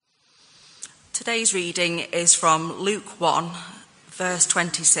Today's reading is from Luke 1, verse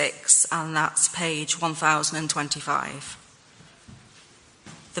 26, and that's page 1025.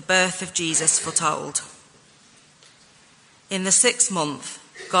 The birth of Jesus foretold. In the 6th month,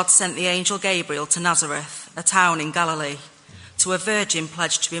 God sent the angel Gabriel to Nazareth, a town in Galilee, to a virgin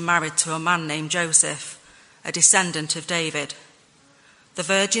pledged to be married to a man named Joseph, a descendant of David. The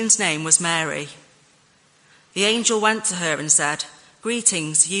virgin's name was Mary. The angel went to her and said,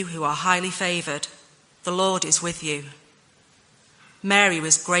 "Greetings, you who are highly favoured. The Lord is with you." Mary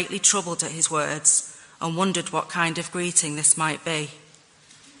was greatly troubled at his words and wondered what kind of greeting this might be.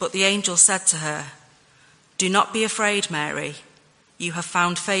 But the angel said to her, "Do not be afraid, Mary. You have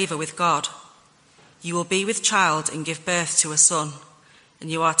found favour with God. You will be with child and give birth to a son, and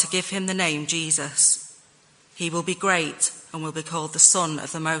you are to give him the name Jesus. He will be great and will be called the Son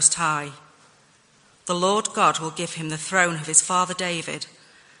of the Most High. The Lord God will give him the throne of his father David,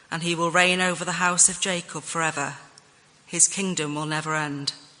 and he will reign over the house of Jacob forever. His kingdom will never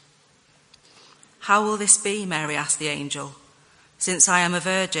end." "How will this be?" Mary asked the angel, "since I am a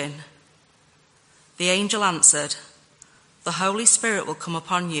virgin?" The angel answered, "The Holy Spirit will come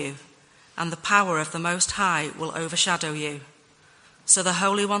upon you, and the power of the Most High will overshadow you. So the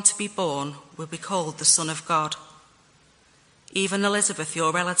Holy One to be born will be called the Son of God. Even Elizabeth,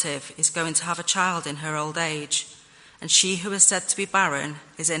 your relative, is going to have a child in her old age, and she who is said to be barren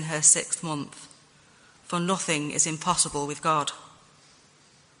is in her 6th month. For nothing is impossible with God."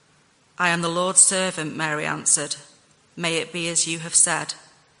 "I am the Lord's servant," Mary answered. "May it be as you have said."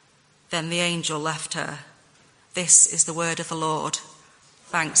 Then the angel left her. This is the word of the Lord.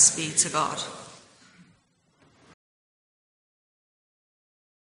 Thanks be to God.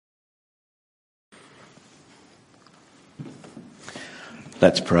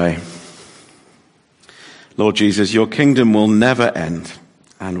 Let's pray. Lord Jesus, your kingdom will never end.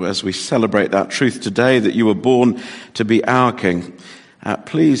 And as we celebrate that truth today, that you were born to be our King,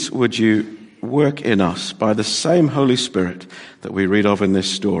 please would you work in us by the same Holy Spirit that we read of in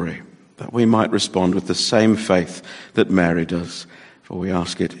this story, that we might respond with the same faith that Mary does. For we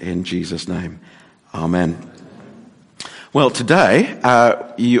ask it in Jesus' name. Amen. Well, today,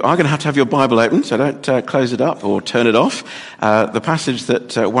 you are going to have your Bible open, so don't close it up or turn it off. The passage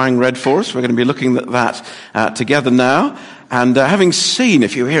that Wang read for us, we're going to be looking at that together now. And having seen,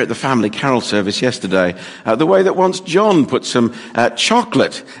 if you were here at the family carol service yesterday, the way that once John put some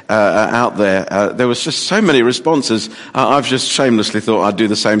chocolate out there, there was just so many responses. I've just shamelessly thought I'd do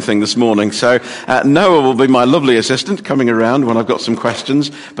the same thing this morning. So Noah will be my lovely assistant coming around when I've got some questions,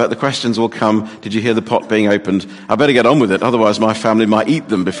 but the questions will come. Did you hear the pot being opened? I better get on with it, otherwise my family might eat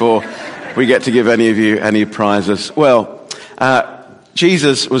them before we get to give any of you any prizes. Well,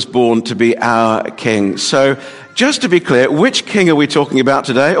 Jesus was born to be our King. So, just to be clear, which king are we talking about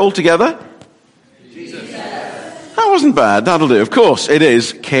today altogether? Jesus. That wasn't bad. That'll do. Of course, it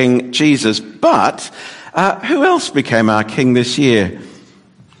is King Jesus. But who else became our king this year?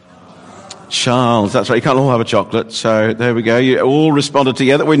 Charles. That's right. You can't all have a chocolate. So there we go. You all responded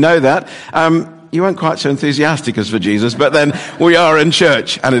together. We know that. You weren't quite so enthusiastic as for Jesus, but then we are in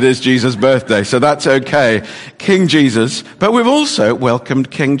church and it is Jesus' birthday, so that's okay. King Jesus. But we've also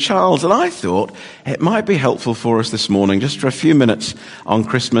welcomed King Charles, and I thought it might be helpful for us this morning, just for a few minutes on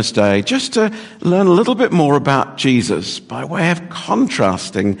Christmas Day, just to learn a little bit more about Jesus by way of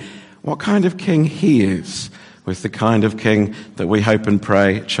contrasting what kind of king he is with the kind of king that we hope and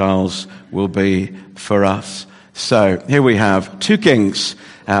pray Charles will be for us. So here we have two kings,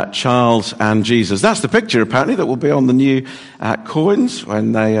 Charles and Jesus. That's the picture, apparently, that will be on the new coins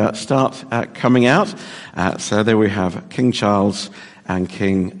when they start coming out. So there we have King Charles and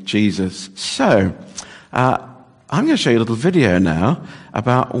King Jesus. So I'm going to show you a little video now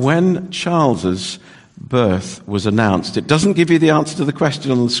about when Charles's birth was announced. It doesn't give you the answer to the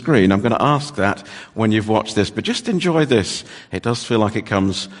question on the screen. I'm going to ask that when you've watched this, but just enjoy this. It does feel like it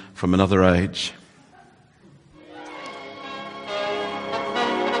comes from another age.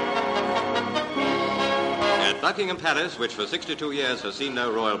 Buckingham Palace, which for 62 years has seen no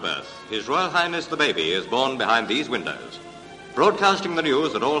royal birth, His Royal Highness the Baby is born behind these windows. Broadcasting the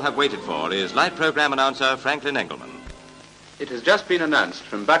news that all have waited for is light program announcer Franklin Engelman. It has just been announced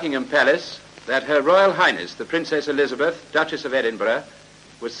from Buckingham Palace that Her Royal Highness the Princess Elizabeth, Duchess of Edinburgh,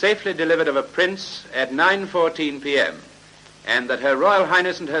 was safely delivered of a prince at 9:14 p.m. and that Her Royal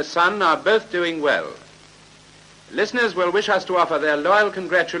Highness and her son are both doing well. Listeners will wish us to offer their loyal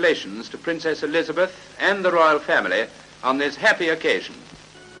congratulations to Princess Elizabeth and the royal family on this happy occasion.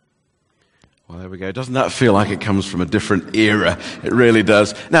 Well, there we go. Doesn't that feel like it comes from a different era? It really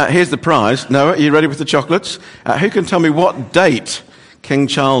does. Now, here's the prize. Noah, are you ready with the chocolates? Who can tell me what date King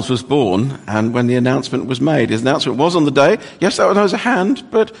Charles was born and when the announcement was made. His announcement was on the day. Yes, that was a hand,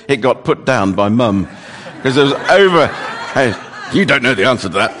 but it got put down by Mum. Because it was over. Hey, you don't know the answer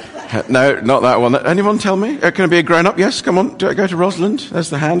to that. No, not that one. Anyone tell me? Can it be a grown-up? Yes, come on. Go to Rosalind. There's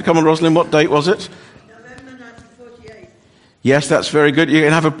the hand. Come on, Rosalind. What date was it? November 1948. Yes, that's very good. You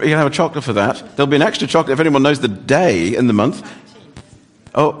can have a chocolate for that. There'll be an extra chocolate if anyone knows the day in the month.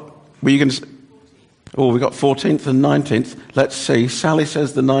 Oh, were you going to... Oh, we got 14th and 19th. Let's see. Sally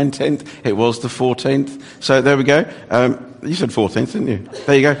says the 19th. It was the 14th. So there we go. You said 14th, didn't you?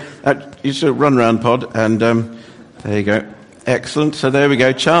 There you go. You should run round, Pod. And there you go. Excellent. So there we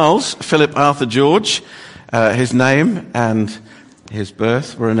go. Charles Philip Arthur George. His name and his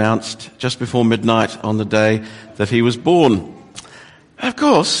birth were announced just before midnight on the day that he was born. Of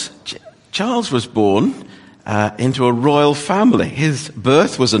course, Charles was born into a royal family. His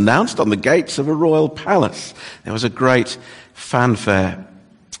birth was announced on the gates of a royal palace. There was a great fanfare.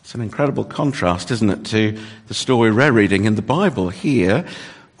 It's an incredible contrast, isn't it, to the story we're reading in the Bible here,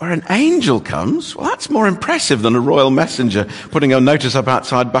 where an angel comes. Well, that's more impressive than a royal messenger putting a notice up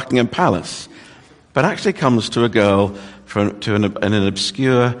outside Buckingham Palace. But actually comes to a girl in an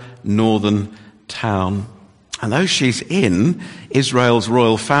obscure northern town. And though she's in Israel's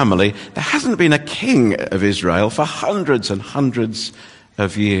royal family, there hasn't been a king of Israel for hundreds and hundreds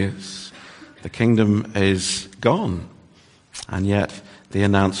of years. The kingdom is gone. And yet the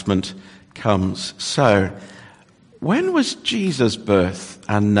announcement comes. So, when was Jesus' birth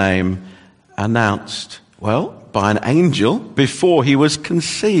and name announced? Well, by an angel before he was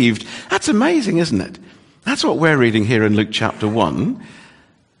conceived. That's amazing, isn't it? That's what we're reading here in Luke chapter 1.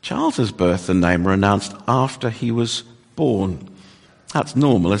 Charles's birth and name were announced after he was born. That's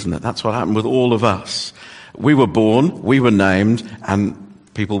normal, isn't it? That's what happened with all of us. We were born, we were named, and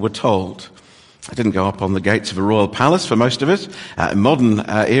people were told. It didn't go up on the gates of a royal palace for most of it. In modern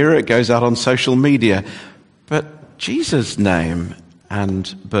era, it goes out on social media. But Jesus' name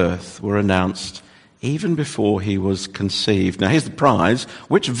and birth were announced even before he was conceived. Now, here's the prize.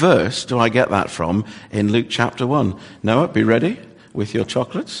 Which verse do I get that from in Luke chapter 1? Noah, be ready with your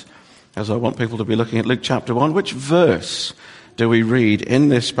chocolates, as I want people to be looking at Luke chapter 1. Which verse do we read in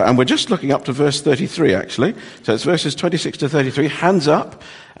this? And we're just looking up to verse 33, actually. So it's verses 26 to 33. Hands up.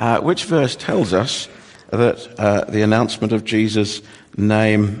 Which verse tells us that the announcement of Jesus'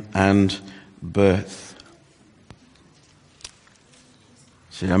 name and birth?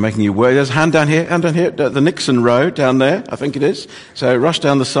 See, I'm making you worry. There's a hand down here, the Nixon row down there, I think it is. So rush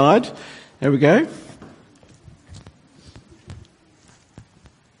down the side. There we go.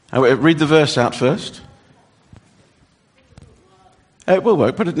 Read the verse out first. It will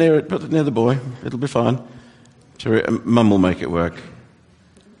work. Put it near the boy. It'll be fine. Mum will make it work.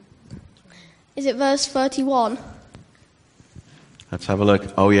 Is it verse 31? Let's have a look.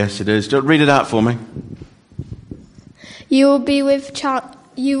 Oh, yes, it is. Just read it out for me. You will be with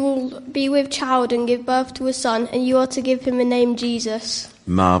child and give birth to a son, and you are to give him a name Jesus.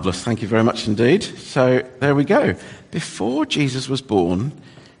 Marvellous. Thank you very much indeed. So there we go. Before Jesus was born,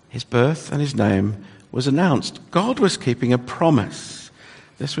 his birth and his name was announced. God was keeping a promise.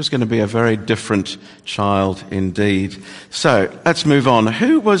 This was going to be a very different child indeed. So let's move on.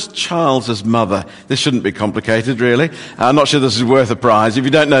 Who was Charles's mother? This shouldn't be complicated, really. I'm not sure this is worth a prize. If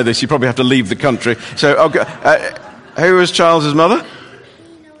you don't know this, you probably have to leave the country. So, who was Charles's mother?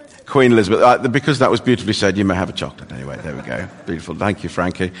 Queen Elizabeth. Because that was beautifully said, you may have a chocolate. Anyway, there we go. Beautiful. Thank you,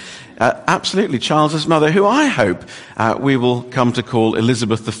 Frankie. Absolutely, Charles's mother, who I hope we will come to call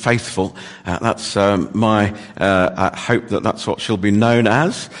Elizabeth the Faithful. That's my hope that that's what she'll be known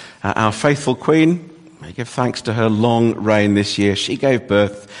as. Our faithful queen. I give thanks to her long reign this year. She gave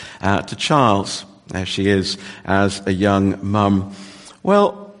birth to Charles. There she is as a young mum.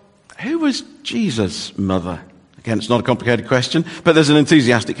 Well, who was Jesus' mother? Again, it's not a complicated question, but there's an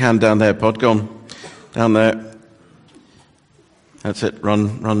enthusiastic hand down there, Pod. Go on. Down there. That's it.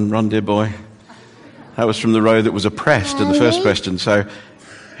 Run, dear boy. That was from the row that was oppressed in the first question. So,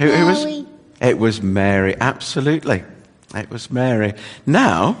 who was? It was Mary. Absolutely. It was Mary.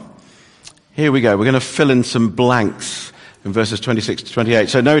 Now, here we go. We're going to fill in some blanks in verses 26 to 28.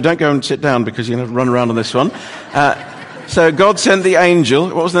 So, no, don't go and sit down because you're going to run around on this one. So, God sent the angel.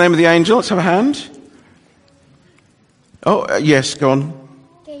 What was the name of the angel? Let's have a hand. Oh, yes, go on.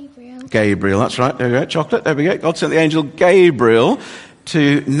 Gabriel, that's right. There we go. Chocolate, there we go. God sent the angel Gabriel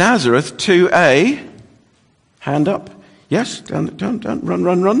to Nazareth to a... Hand up. Yes, down,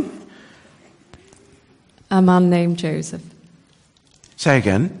 run. A man named Joseph. Say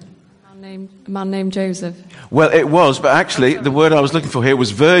again. A man named Joseph. Well, it was, but actually the word I was looking for here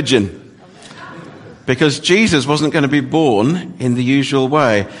was virgin. because Jesus wasn't going to be born in the usual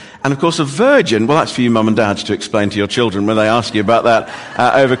way. And of course, a virgin, well, that's for you mum and dads to explain to your children when they ask you about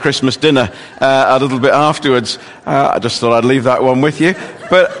that over Christmas dinner a little bit afterwards. I just thought I'd leave that one with you.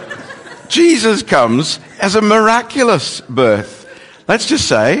 But Jesus comes as a miraculous birth. Let's just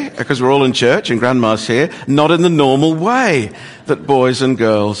say, because we're all in church and Grandma's here, not in the normal way that boys and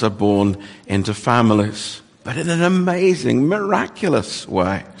girls are born into families, but in an amazing, miraculous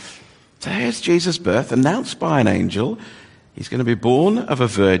way. So here's Jesus' birth, announced by an angel. He's going to be born of a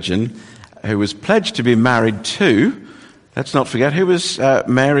virgin who was pledged to be married to. Let's not forget, who was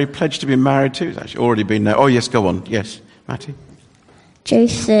Mary pledged to be married to? It's actually already been there. Oh, yes, go on. Yes, Matty?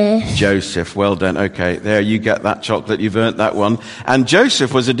 Joseph, well done. Okay, there, you get that chocolate. You've earned that one. And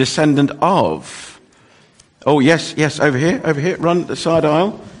Joseph was a descendant of... Oh, yes, over here. Run the side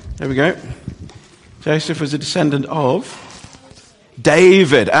aisle. There we go. Joseph was a descendant of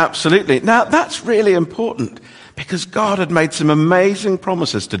David, absolutely. Now, that's really important because God had made some amazing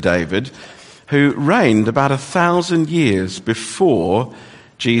promises to David, who reigned about 1,000 years before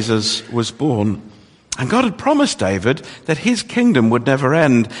Jesus was born. And God had promised David that his kingdom would never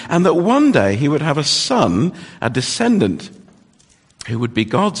end and that one day he would have a son, a descendant, who would be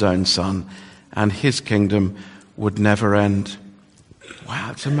God's own son, and his kingdom would never end.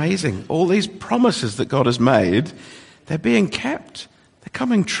 Wow, it's amazing. All these promises that God has made, they're being kept. They're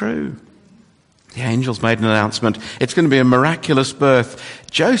coming true. The angels made an announcement. It's going to be a miraculous birth.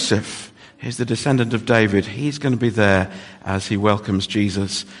 Joseph is the descendant of David. He's going to be there as he welcomes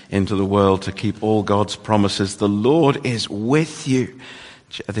Jesus into the world to keep all God's promises. The Lord is with you,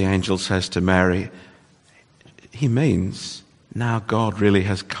 the angel says to Mary. He means now God really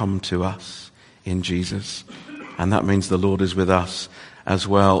has come to us in Jesus. And that means the Lord is with us as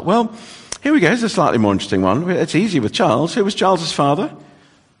well. Well, here we go. It's a slightly more interesting one. It's easy with Charles. Who was Charles's father?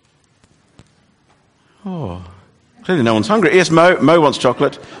 Oh, clearly no one's hungry. Yes, Mo. Mo wants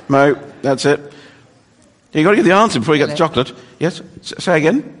chocolate. Mo, that's it. You've got to get the answer before you get the chocolate. Yes? Say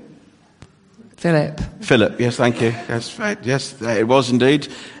again. Philip, yes, thank you. That's right. Yes, it was indeed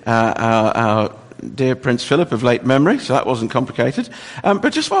our dear Prince Philip of late memory, so that wasn't complicated. But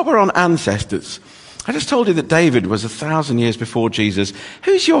just while we're on ancestors, I just told you that David was 1,000 years before Jesus.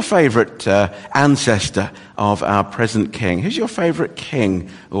 Who's your favourite ancestor of our present king? Who's your favourite king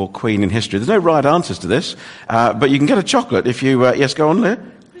or queen in history? There's no right answers to this, but you can get a chocolate if you... yes, go on, Leah.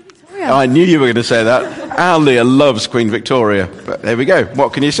 Victoria. I knew you were going to say that. Our Leah loves Queen Victoria. But there we go.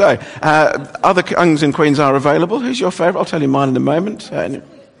 What can you say? Other kings and queens are available. Who's your favourite? I'll tell you mine in a moment.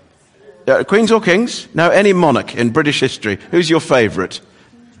 Queens or kings? No, any monarch in British history. Who's your favourite?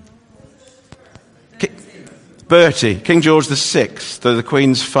 Bertie, King George VI, the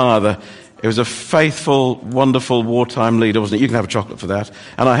Queen's father. He was a faithful, wonderful wartime leader, wasn't it? You can have a chocolate for that.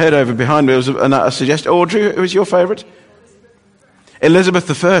 And I heard over behind me, there was a suggestion. Audrey, who was your favourite?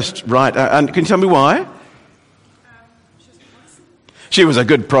 Elizabeth I, right. And can you tell me why? She was a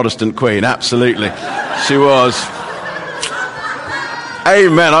good Protestant queen, absolutely. She was.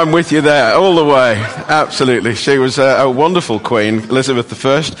 Amen, I'm with you there, all the way. Absolutely. She was a wonderful queen, Elizabeth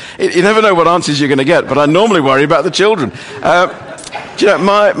I. You never know what answers you're going to get, but I normally worry about the children. Do you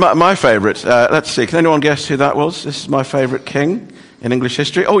know, my favourite, let's see, can anyone guess who that was? This is my favourite king in English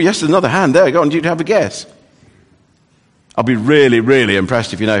history. Oh, yes, there's another hand there. Go on, do you have a guess? I'll be really, really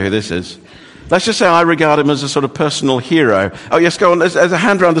impressed if you know who this is. Let's just say I regard him as a sort of personal hero. Oh, yes, go on. There's a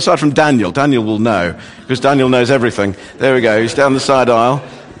hand around the side from Daniel. Daniel will know, because Daniel knows everything. There we go. He's down the side aisle.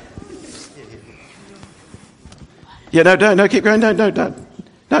 Yeah, no, keep going. No, down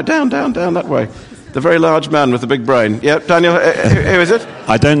that way. The very large man with the big brain. Yeah, Daniel, who is it?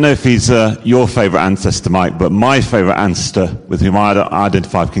 I don't know if he's your favourite ancestor, Mike, but my favourite ancestor with whom I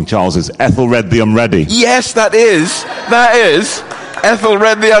identify King Charles is Ethelred the Unready. Yes, that is.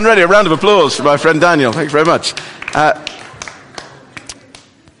 Ethelred the Unready. A round of applause for my friend Daniel. Thank you very much.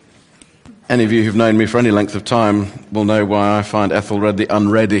 Any of you who've known me for any length of time will know why I find Ethelred the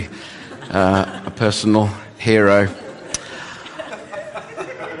Unready a personal hero.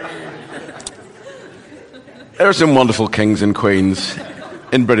 There are some wonderful kings and queens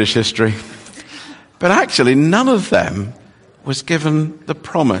in British history, but actually none of them was given the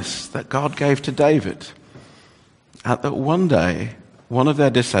promise that God gave to David, that one day one of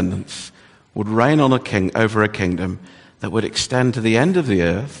their descendants would reign on over a kingdom that would extend to the end of the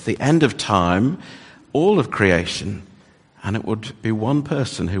earth, the end of time, all of creation, and it would be one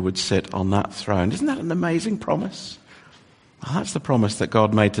person who would sit on that throne. Isn't that an amazing promise? Well, that's the promise that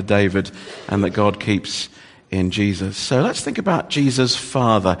God made to David and that God keeps in Jesus. So let's think about Jesus'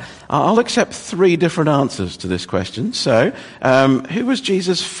 father. I'll accept 3 different answers to this question. So, who was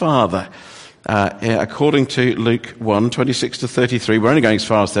Jesus' father? according to Luke 1, 26 to 33. We're only going as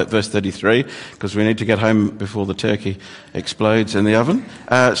far as verse 33 because we need to get home before the turkey explodes in the oven.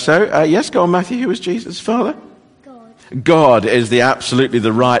 Yes, go on, Matthew. Who is Jesus' father? God is absolutely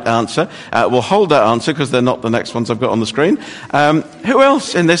the right answer. We'll hold that answer because they're not the next ones I've got on the screen. Who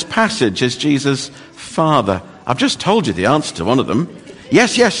else in this passage is Jesus' father? I've just told you the answer to one of them.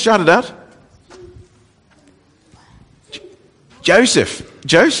 Yes, shout it out.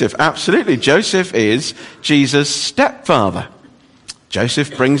 Joseph, absolutely. Joseph is Jesus' stepfather.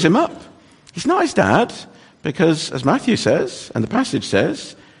 Joseph brings him up. He's not his dad because, as Matthew says, and the passage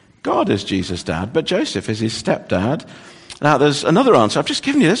says, God is Jesus' dad, but Joseph is his stepdad. Now, there's another answer. I've just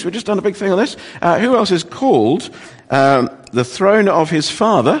given you this. We've just done a big thing on this. Who else is called the throne of his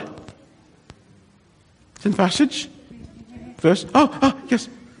father? It's in the passage. Verse. Oh, yes.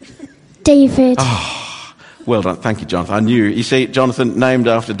 David. Well done. Thank you, Jonathan. I knew. You see, Jonathan named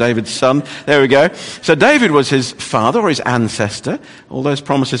after David's son. There we go. So David was his father or his ancestor. All those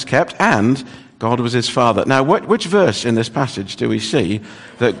promises kept, and God was his father. Now, which verse in this passage do we see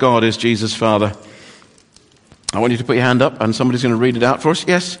that God is Jesus' father? I want you to put your hand up, and somebody's going to read it out for us.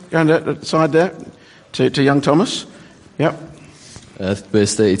 Yes, go on the side there to young Thomas. Yep.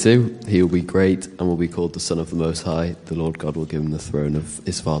 Verse 32, he will be great and will be called the Son of the Most High. The Lord God will give him the throne of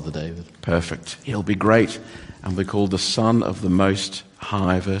his father David. Perfect. He'll be great and will be called the Son of the Most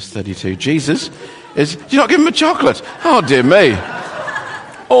High. Verse 32. Jesus is... Do you not give him a chocolate? Oh, dear me.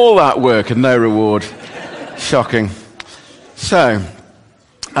 All that work and no reward. Shocking. So,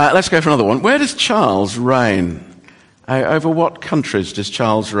 let's go for another one. Where does Charles reign? Over what countries does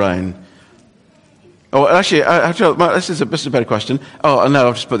Charles reign? Oh, actually, this is a better question. Oh, no,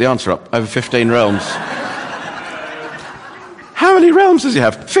 I've just put the answer up. Over 15 realms. How many realms does he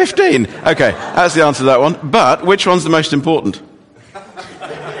have? 15. Okay, that's the answer to that one. But which one's the most important?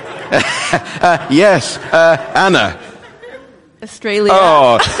 Yes, Anna. Australia.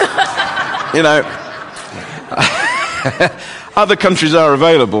 Oh, other countries are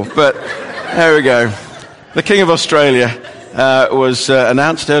available, but there we go. The King of Australia was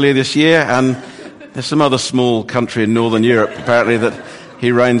announced earlier this year, and there's some other small country in Northern Europe, apparently, that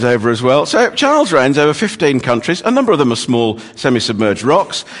he reigns over as well. So Charles reigns over 15 countries. A number of them are small, semi-submerged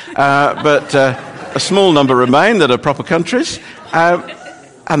rocks, but a small number remain that are proper countries,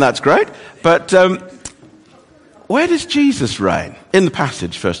 and that's great. But where does Jesus reign? In the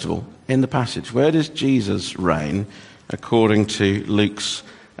passage, first of all. In the passage. Where does Jesus reign according to Luke's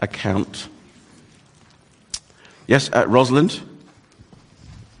account? Yes, Rosalind?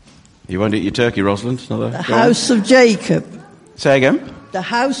 You won't eat your turkey, Rosalind? The house of Jacob. Say again? The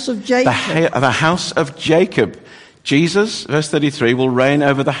house of Jacob. The house of Jacob. Jesus, verse 33, will reign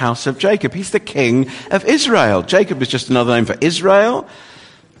over the house of Jacob. He's the king of Israel. Jacob is just another name for Israel.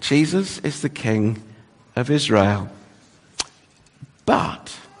 Jesus is the king of Israel.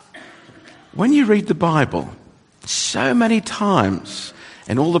 But when you read the Bible, so many times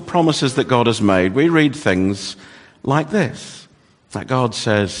in all the promises that God has made, we read things like this. That God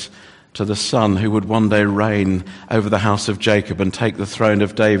says to the Son who would one day reign over the house of Jacob and take the throne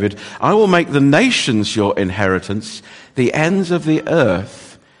of David, I will make the nations your inheritance, the ends of the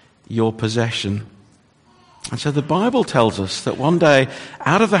earth your possession. And so the Bible tells us that one day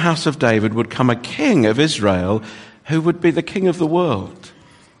out of the house of David would come a king of Israel who would be the king of the world,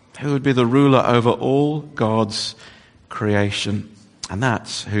 who would be the ruler over all God's creation. And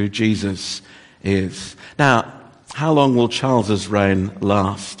that's who Jesus is. Now, how long will Charles's reign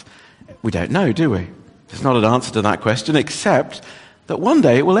last? We don't know, do we? There's not an answer to that question, except that one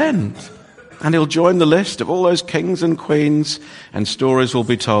day it will end. And he'll join the list of all those kings and queens, and stories will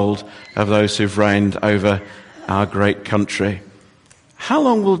be told of those who've reigned over our great country. How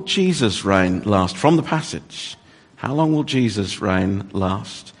long will Jesus' reign last? From the passage, how long will Jesus' reign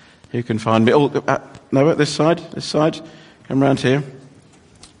last? Who can find me? No, this side. Come round here.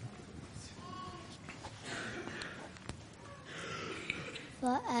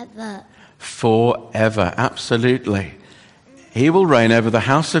 Forever, absolutely. He will reign over the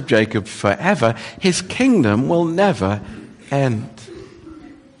house of Jacob forever. His kingdom will never end.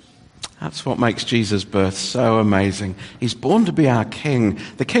 That's what makes Jesus' birth so amazing. He's born to be our king,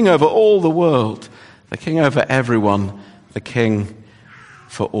 the king over all the world, the king over everyone, the king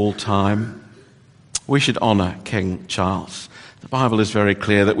for all time. We should honor King Charles. The Bible is very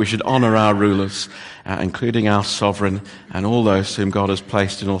clear that we should honor our rulers, including our sovereign and all those whom God has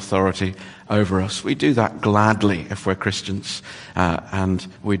placed in authority over us. We do that gladly if we're Christians, and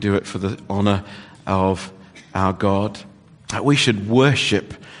we do it for the honor of our God. We should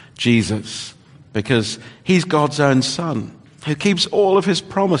worship Jesus because he's God's own son. who keeps all of his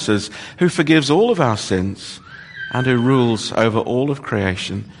promises, who forgives all of our sins, and who rules over all of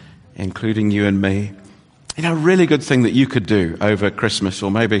creation, including you and me. You know, a really good thing that you could do over Christmas, or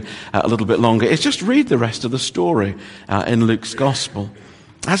maybe a little bit longer, is just read the rest of the story in Luke's Gospel.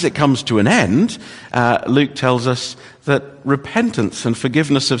 As it comes to an end, Luke tells us that repentance and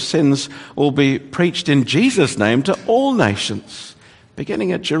forgiveness of sins will be preached in Jesus' name to all nations,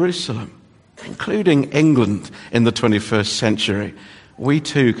 beginning at Jerusalem, including England in the 21st century. We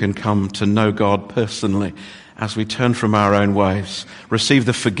too can come to know God personally as we turn from our own ways, receive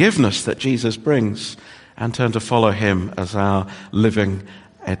the forgiveness that Jesus brings, and turn to follow him as our living,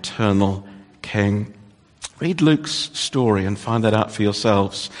 eternal King. Read Luke's story and find that out for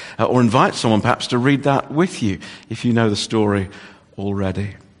yourselves, or invite someone perhaps to read that with you if you know the story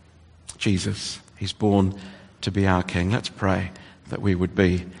already. Jesus, he's born to be our King. Let's pray that we would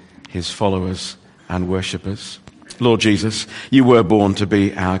be his followers and worshippers. Lord Jesus, you were born to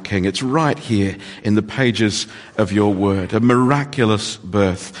be our King. It's right here in the pages of your word, a miraculous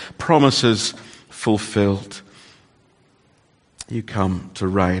birth, promises fulfilled. You come to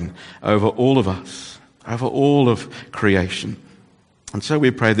reign over all of us, over all of creation. And so we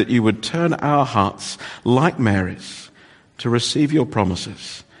pray that you would turn our hearts, like Mary's, to receive your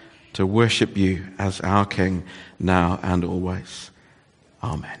promises, to worship you as our King now and always.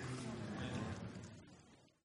 Amen.